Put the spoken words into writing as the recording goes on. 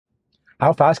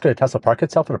How fast could a Tesla park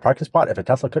itself in a parking spot if a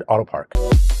Tesla could auto park?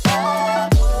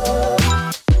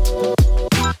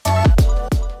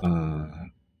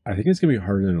 I think it's going to be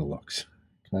harder than it looks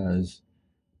because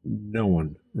no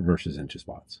one reverses into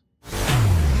spots.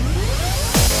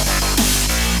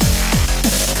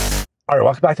 All right,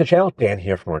 welcome back to the channel. Dan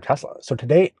here from Tesla. So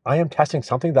today I am testing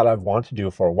something that I've wanted to do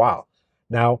for a while.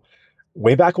 Now,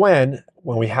 way back when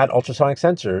we had ultrasonic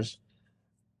sensors,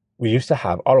 we used to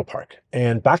have AutoPark.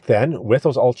 And back then, with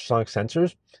those ultrasonic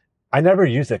sensors, I never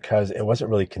used it because it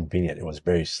wasn't really convenient. It was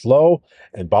very slow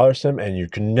and bothersome, and you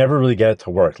could never really get it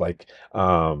to work. Like,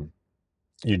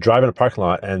 you drive in a parking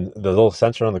lot, and the little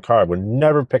sensor on the car would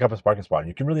never pick up a parking spot.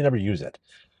 You can really never use it.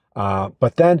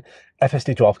 But then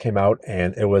FSD12 came out,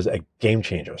 and it was a game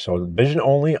changer. So vision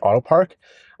only AutoPark,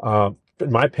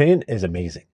 in my opinion, is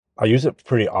amazing. I use it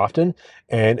pretty often,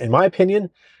 and in my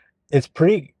opinion, it's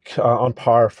pretty on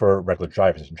par for regular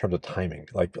drivers in terms of timing.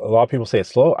 Like, a lot of people say it's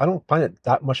slow. I don't find it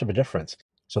that much of a difference.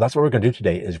 So that's what we're going to do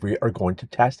today, is we are going to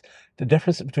test the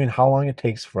difference between how long it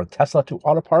takes for a Tesla to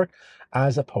auto park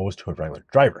as opposed to a regular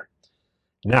driver.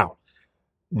 Now,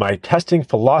 my testing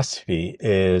philosophy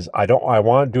is I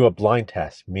want to do a blind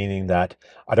test, meaning that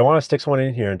I don't want to stick someone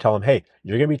in here and tell them, hey,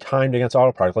 you're going to be timed against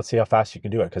AutoPark. Let's see how fast you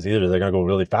can do it. Because either they're going to go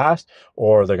really fast,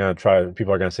 or they're going to try,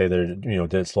 people are going to say they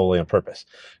did it slowly on purpose.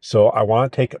 So I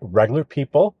want to take regular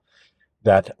people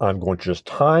that I'm going to just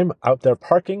time out their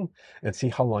parking and see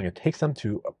how long it takes them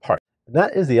to park. And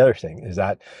that is the other thing, is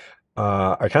that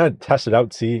I kind of tested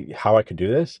out to see how I could do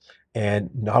this. And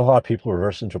not a lot of people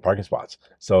reverse into parking spots.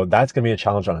 So that's going to be a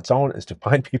challenge on its own, is to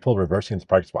find people reversing into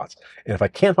parking spots. And if I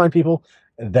can't find people,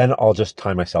 then I'll just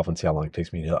time myself and see how long it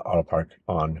takes me to auto park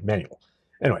on manual.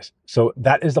 Anyways, so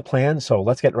that is the plan. So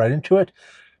let's get right into it.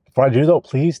 Before I do though,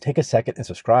 please take a second and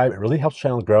subscribe. It really helps the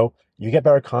channel grow. You get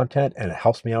better content and it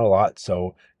helps me out a lot.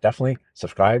 So definitely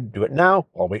subscribe, do it now.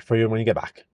 I'll wait for you when you get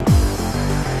back.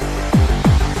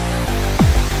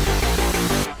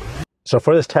 So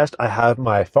for this test, I have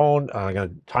my phone. I'm going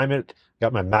to time it.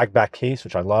 Got my MagBak case,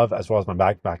 which I love, as well as my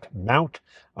MagBak mount.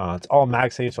 It's all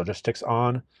MagSafe, so it just sticks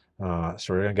on. So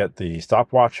we're going to get the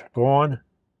stopwatch going.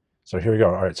 So here we go.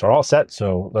 All right, so we're all set.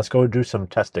 So let's go do some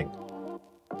testing.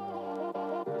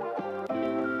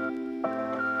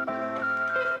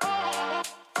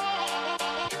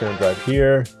 Just going to drive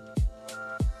here.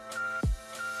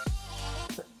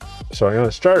 So I'm going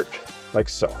to start like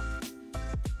so.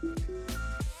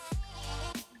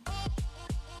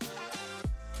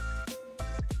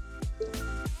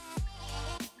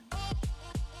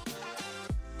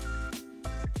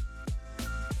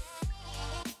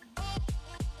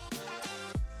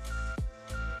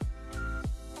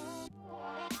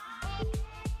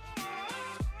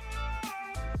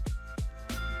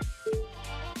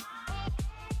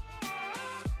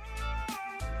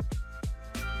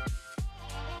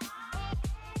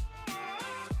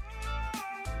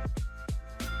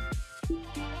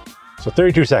 So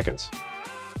 32 seconds.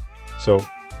 So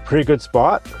pretty good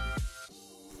spot.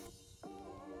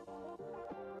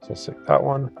 So let's take that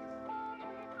one.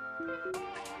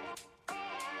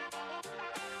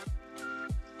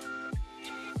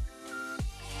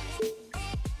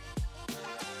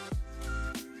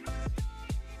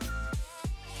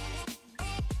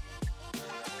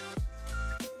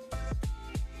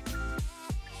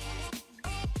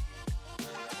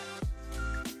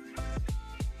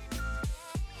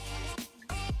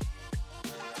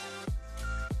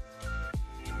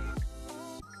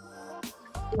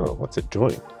 Oh, what's it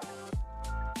doing?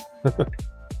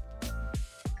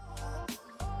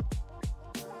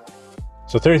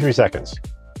 So 33 seconds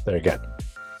there again.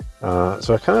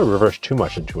 So I kind of reversed too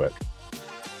much into it.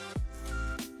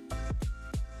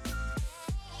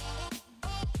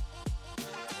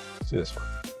 Let's do this one.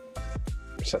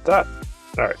 Reset that.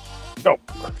 All right, go.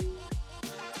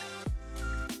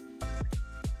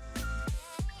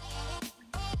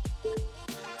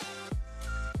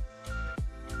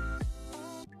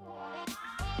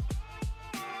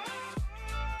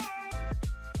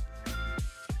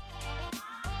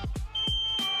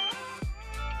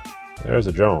 There's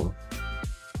a drone.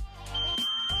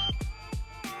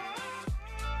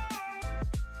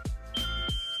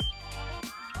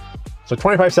 So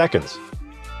 25 seconds.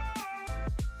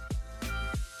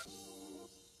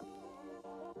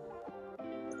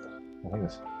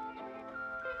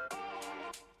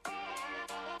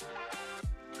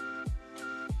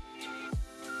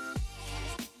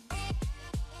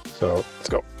 So let's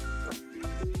go.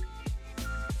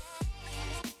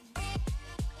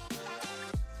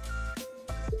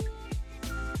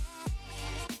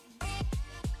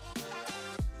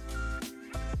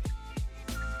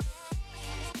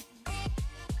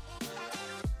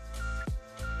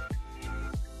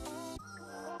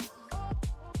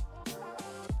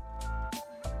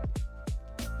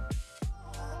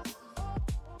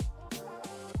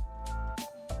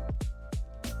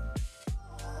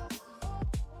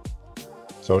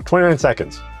 So 29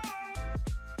 seconds.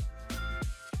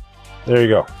 There you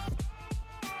go.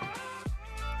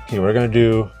 Okay, we're gonna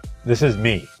do, this is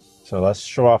me. So let's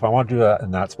show off. I want to do that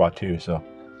in that spot too. So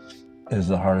this is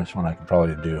the hardest one I can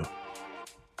probably do.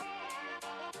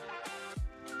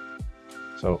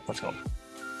 So let's go.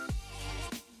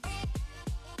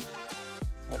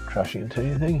 Not crashing into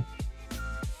anything.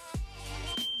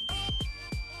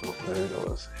 Oh, there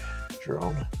goes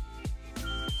drone.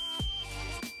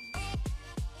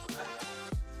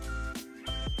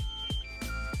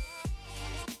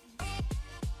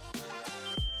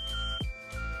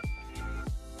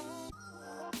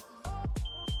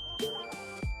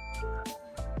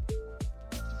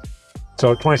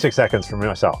 So 26 seconds for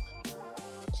myself.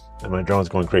 And my drone's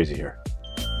going crazy here.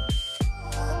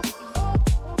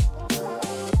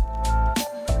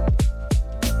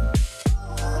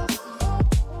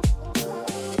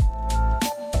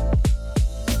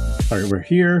 All right, we're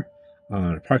here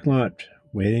on a parking lot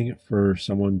waiting for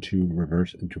someone to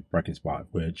reverse into a parking spot,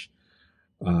 which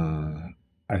I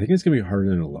think it's going to be harder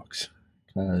than it looks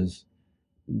because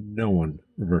no one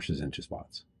reverses into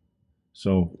spots.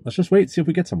 So let's just wait and see if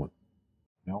we get someone.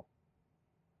 No.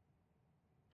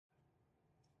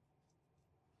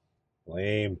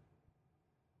 Lame.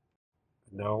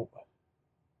 No.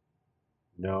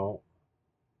 No.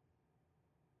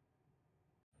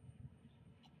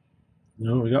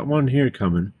 No, we got one here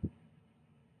coming.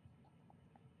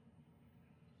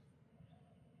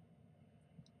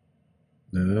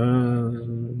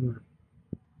 No.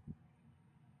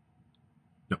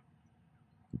 No.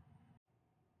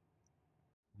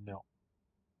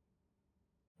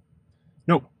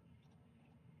 Nope.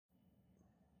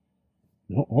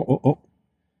 No. Oh.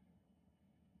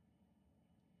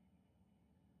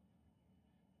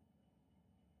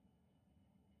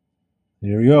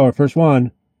 Here we go, our first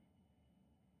one.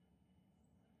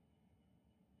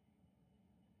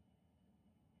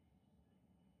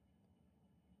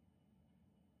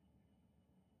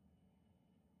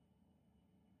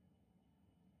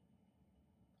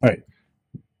 All right.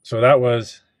 So that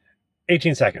was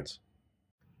 18 seconds.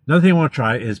 Another thing I want to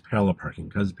try is parallel parking,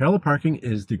 because parallel parking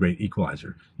is the great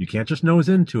equalizer. You can't just nose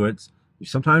into it.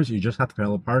 Sometimes you just have to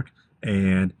parallel park,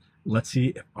 and let's see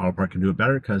if AutoPark can do it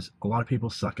better, because a lot of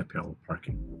people suck at parallel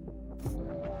parking.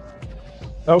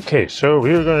 Okay, so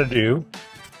we're going to do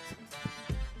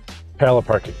parallel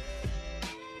parking.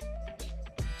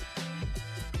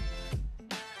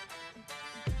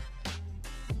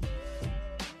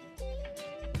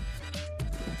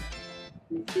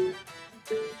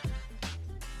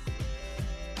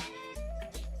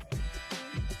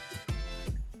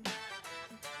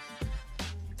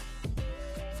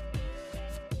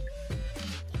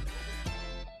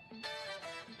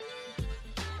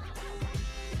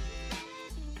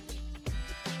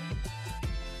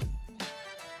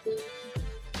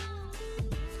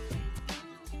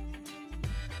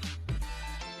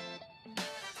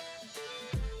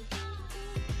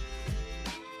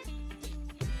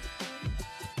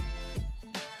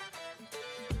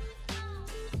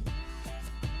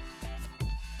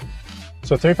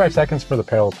 So 35 seconds for the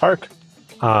parallel park.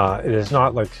 It is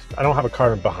not like, I don't have a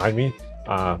car behind me.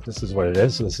 This is what it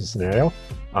is. So this is a scenario.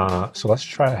 So let's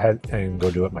try ahead and go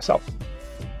do it myself.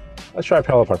 Let's try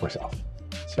parallel park myself.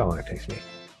 See how long it takes me.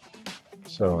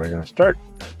 So we're going to start.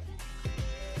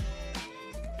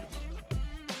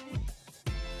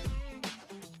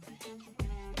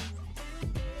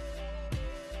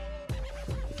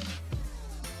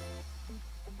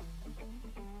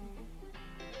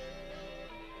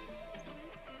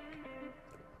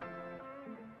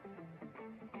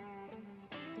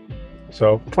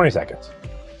 So 20 seconds.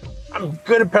 I'm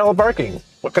good at parallel parking.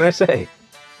 What can I say?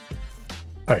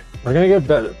 All right, we're gonna give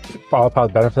the AutoPilot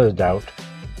the benefit of the doubt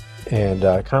and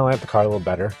kind of line up the car a little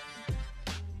better.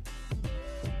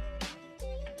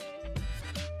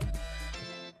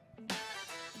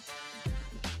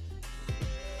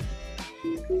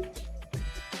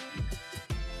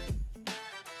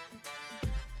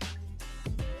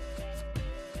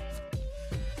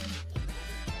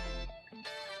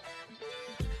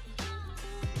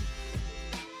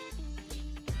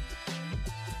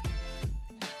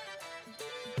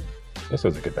 This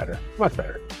was a good better, much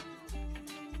better.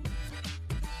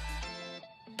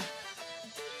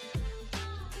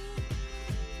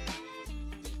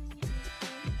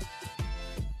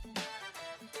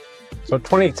 So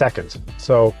 28 seconds.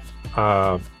 So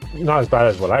not as bad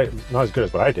as not as good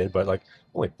as what I did, but like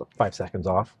only 5 seconds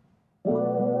off.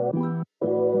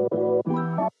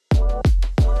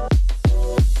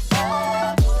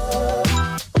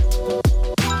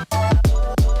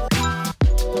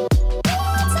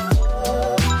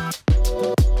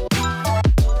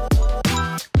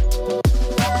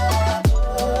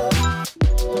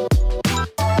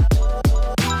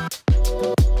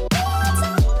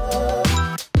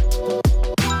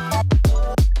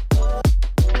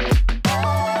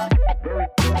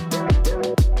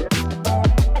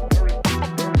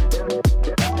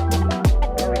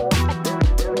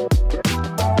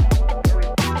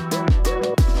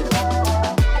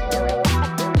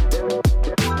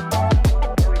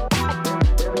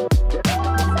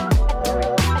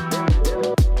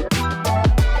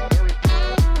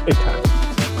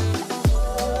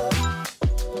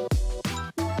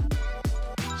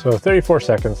 So 34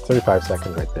 seconds, 35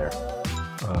 seconds right there.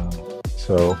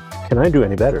 So can I do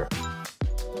any better?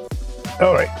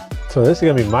 All right, so this is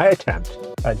gonna be my attempt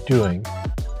at doing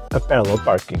a parallel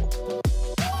parking.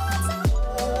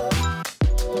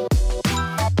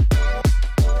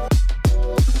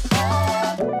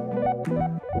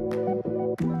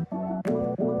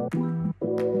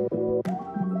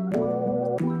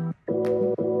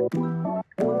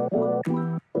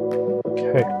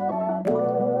 Okay.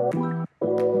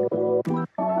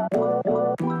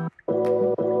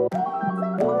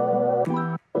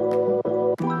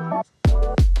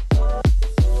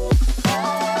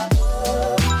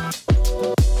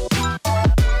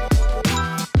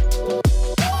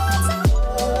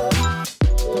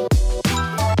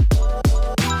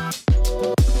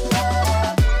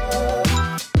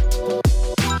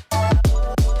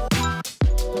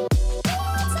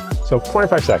 So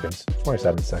 25 seconds,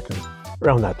 27 seconds,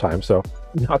 around that time. So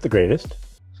not the greatest.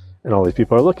 And all these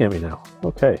people are looking at me now.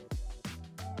 Okay.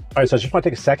 All right, so I just want to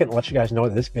take a second and let you guys know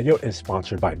that this video is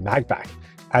sponsored by MagBak.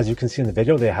 As you can see in the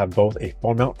video, they have both a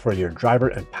phone mount for your driver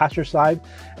and passenger side.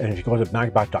 And if you go to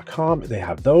magbak.com, they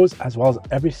have those as well as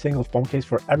every single phone case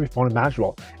for every phone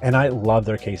imaginable. And I love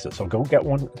their cases. So go get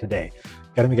one today.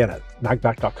 Get them again at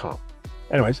magbak.com.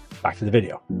 Anyways, back to the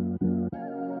video.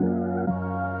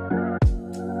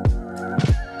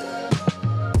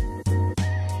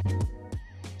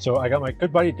 So I got my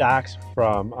good buddy Dax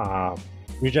from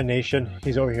Regen Nation.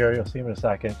 He's over here. You'll see him in a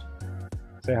second.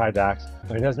 Say hi, Dax.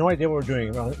 Now, he has no idea what we're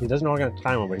doing. He doesn't know we're going to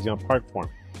time him, but he's going to park for me.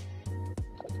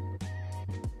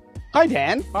 Hi,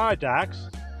 Dan. Hi, Dax.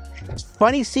 It's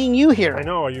funny seeing you here. I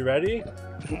know. Are you ready?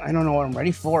 I don't know what I'm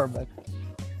ready for, but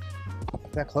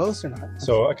is that close or not?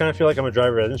 So I kind of feel like I'm a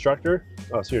driver ed instructor.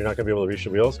 So you're not going to be able to reach the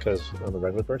wheels because I'm a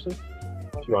regular person.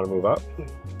 If you want to move up.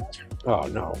 Oh,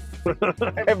 no.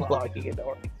 I'm blocking it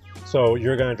door. So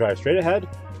you're going to drive straight ahead.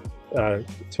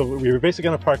 So we were basically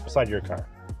going to park beside your car.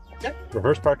 Yep.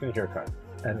 Reverse park into your car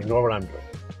and ignore what I'm doing.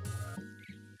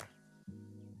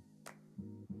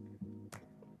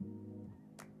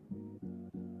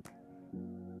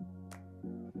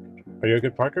 Are you a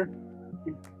good parker?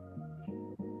 There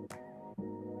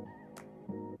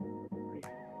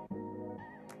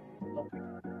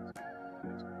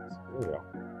we go.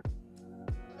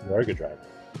 You are a good driver.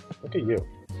 Look at you.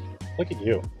 Look at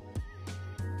you.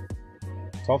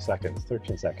 12 seconds,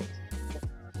 13 seconds.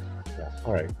 Yeah,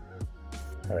 all right.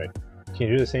 All right. Can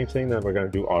you do the same thing? Then we're going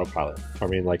to do autopilot. I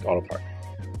mean, like AutoPark.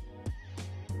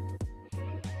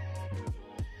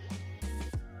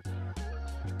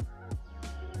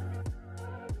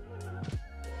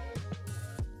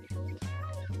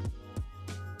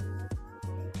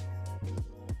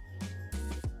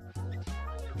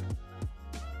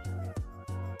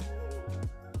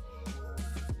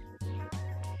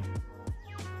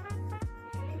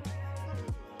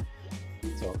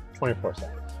 So 24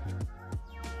 seconds.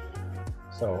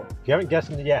 So if you haven't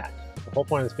guessed it yet, the whole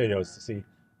point of this video is to see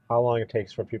how long it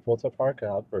takes for people to park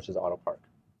versus auto park.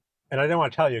 And I didn't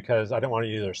want to tell you because I didn't want to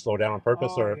either slow down on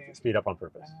purpose or speed up on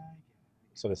purpose.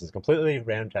 So this is a completely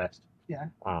random test. Yeah.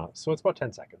 So it's about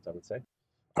 10 seconds, I would say.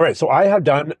 All right, so I have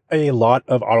done a lot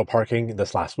of auto parking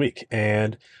this last week.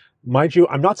 And mind you,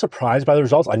 I'm not surprised by the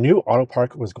results. I knew auto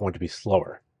park was going to be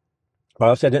slower, but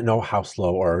obviously I didn't know how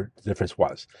slow or the difference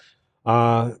was.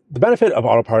 The benefit of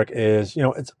AutoPark is, you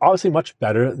know, it's obviously much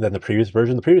better than the previous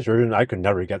version. The previous version, I could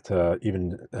never get to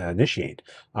even initiate.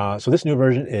 So this new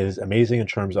version is amazing in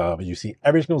terms of you see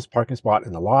every single parking spot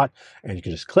in the lot and you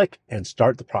can just click and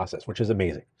start the process, which is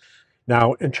amazing.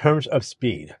 Now, in terms of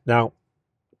speed, now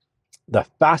the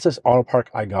fastest AutoPark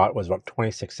I got was about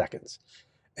 26 seconds.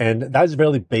 And that is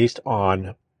really based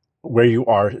on where you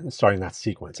are starting that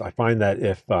sequence. I find that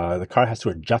if the car has to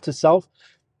adjust itself,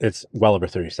 it's well over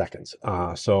 30 seconds.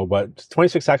 But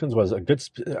 26 seconds was a good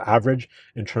average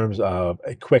in terms of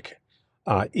a quick,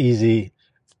 easy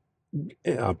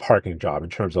parking job in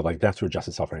terms of like that's to adjust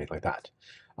itself or anything like that.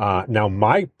 Now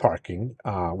my parking,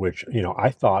 which, you know,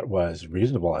 I thought was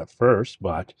reasonable at first,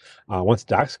 but once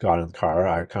Dax got in the car,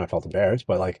 I kind of felt embarrassed,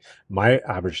 but like my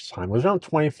average time was around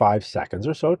 25 seconds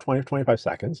or so, 20, 25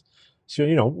 seconds. So,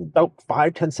 you know, about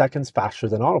 5-10 seconds faster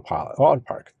than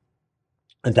AutoPark.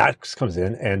 And Dax comes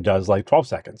in and does like 12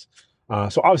 seconds.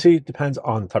 So obviously it depends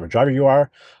on the type of driver you are.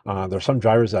 There are some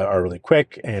drivers that are really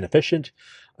quick and efficient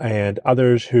and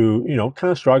others who, you know,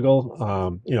 kind of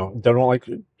struggle, you know, they don't like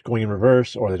going in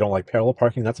reverse or they don't like parallel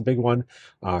parking. That's a big one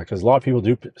because a lot of people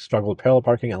do struggle with parallel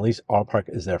parking. At least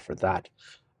AutoPark is there for that.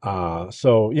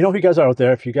 So, you know, if you guys are out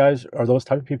there, if you guys are those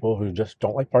type of people who just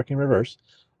don't like parking in reverse,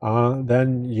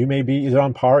 then you may be either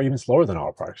on par or even slower than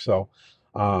AutoPark. So,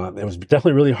 It was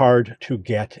definitely really hard to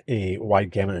get a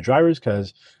wide gamut of drivers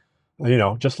because, you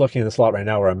know, just looking at this lot right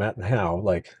now where I'm at now,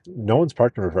 like no one's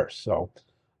parked in reverse. So,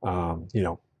 you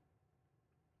know,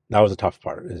 that was a tough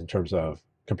part in terms of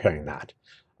comparing that.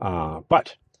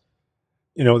 But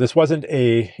you know, this wasn't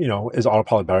a, you know, is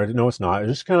autopilot better? No, it's not.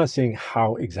 It's just kind of seeing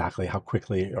how exactly, how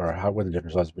quickly, or how what the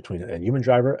difference was between a human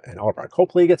driver and autopilot.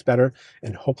 Hopefully it gets better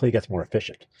and hopefully it gets more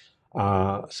efficient.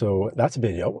 So that's a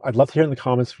video. I'd love to hear in the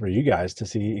comments for you guys to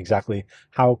see exactly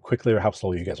how quickly or how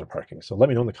slowly you guys are parking. So let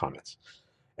me know in the comments.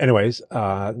 Anyways,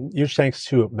 huge thanks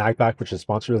to MagBak, which is the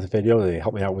sponsor of the video. They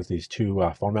helped me out with these two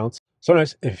phone mounts. So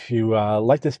anyways, if you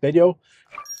like this video,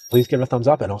 please give it a thumbs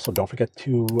up, and also don't forget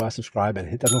to subscribe and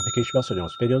hit that notification bell so you know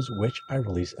videos, which I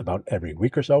release about every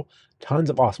week or so. Tons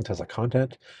of awesome Tesla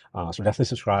content. So definitely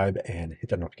subscribe and hit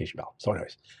that notification bell. So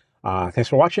anyways, thanks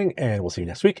for watching, and we'll see you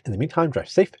next week. In the meantime, drive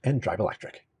safe and drive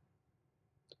electric.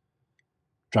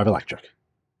 Drive electric.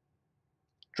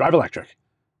 Drive electric.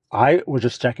 I was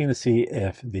just checking to see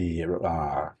if the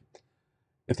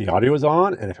audio was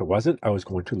on, and if it wasn't, I was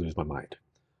going to lose my mind.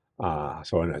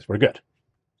 So anyways, we're good.